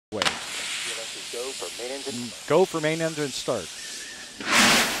Go for main engine. Go for main engine start.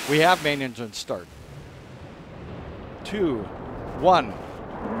 We have main engine start. 2, 1.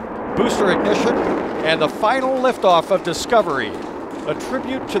 Booster ignition and the final liftoff of Discovery. A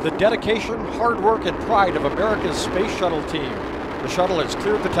tribute to the dedication, hard work, and pride of America's space shuttle team. The shuttle has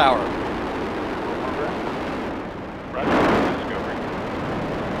cleared the tower. This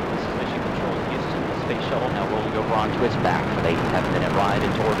is Mission Control Houston. The space shuttle now rolling over onto its back for the 8.5-minute ride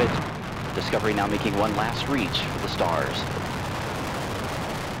into orbit. Discovery now making one last reach for the stars.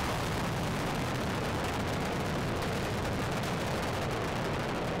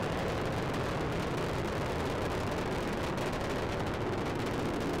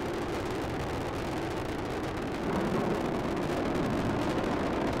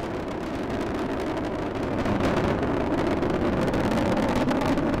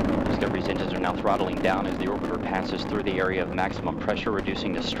 Engines are now throttling down as the orbiter passes through the area of maximum pressure,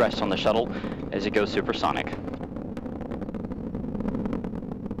 reducing the stress on the shuttle as it goes supersonic.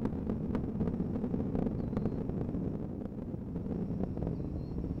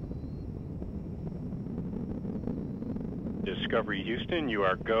 Discovery Houston, you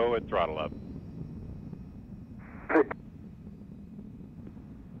are go at throttle up.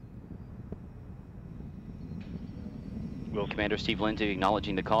 Commander Steve Lindsay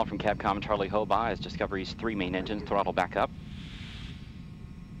acknowledging the call from Capcom Charlie Hoba as Discovery's 3 main engines throttle back up.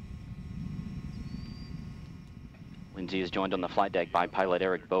 Lindsay is joined on the flight deck by pilot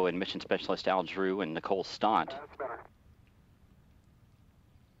Eric Bowen, mission specialist Al Drew, and Nicole Stott.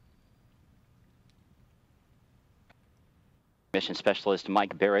 Mission specialist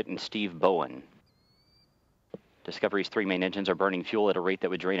Mike Barrett and Steve Bowen. Discovery's 3 main engines are burning fuel at a rate that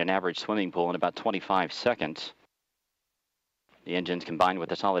would drain an average swimming pool in about 25 seconds. The engines combined with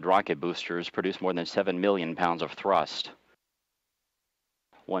the solid rocket boosters produce more than 7 million pounds of thrust.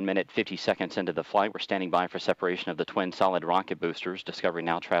 1 minute, 50 seconds into the flight, we're standing by for separation of the twin solid rocket boosters. Discovery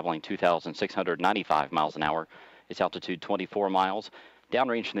now traveling 2,695 miles an hour. Its altitude 24 miles.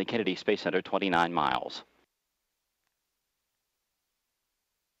 Downrange from the Kennedy Space Center 29 miles.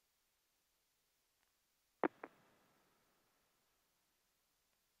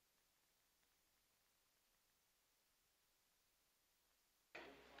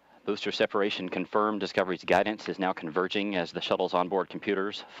 Booster separation confirmed. Discovery's guidance is now converging as the shuttle's onboard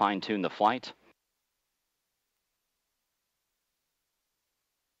computers fine-tune the flight.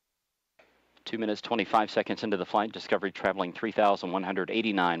 Two minutes, 25 seconds into the flight, Discovery traveling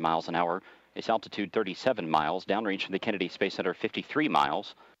 3,189 miles an hour. Its altitude 37 miles, downrange from the Kennedy Space Center 53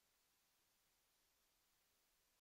 miles.